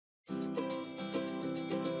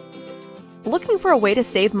Looking for a way to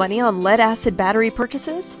save money on lead-acid battery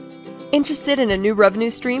purchases? Interested in a new revenue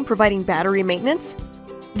stream providing battery maintenance?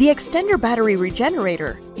 The Xtender Battery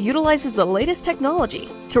Regenerator utilizes the latest technology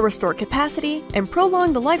to restore capacity and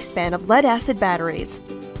prolong the lifespan of lead-acid batteries.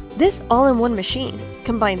 This all-in-one machine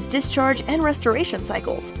combines discharge and restoration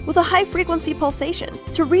cycles with a high-frequency pulsation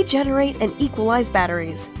to regenerate and equalize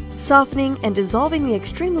batteries, softening and dissolving the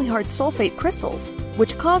extremely hard sulfate crystals,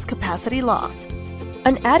 which cause capacity loss.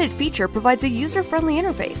 An added feature provides a user-friendly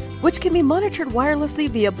interface, which can be monitored wirelessly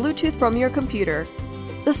via Bluetooth from your computer.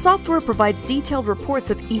 The software provides detailed reports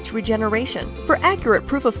of each regeneration for accurate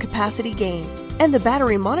proof of capacity gain, and the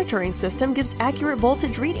battery monitoring system gives accurate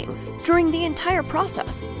voltage readings during the entire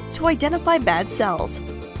process to identify bad cells.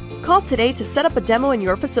 Call today to set up a demo in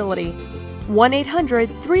your facility.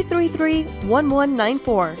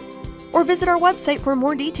 1-800-333-1194 or visit our website for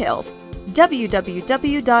more details.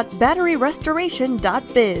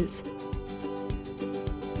 www.batteryrestoration.biz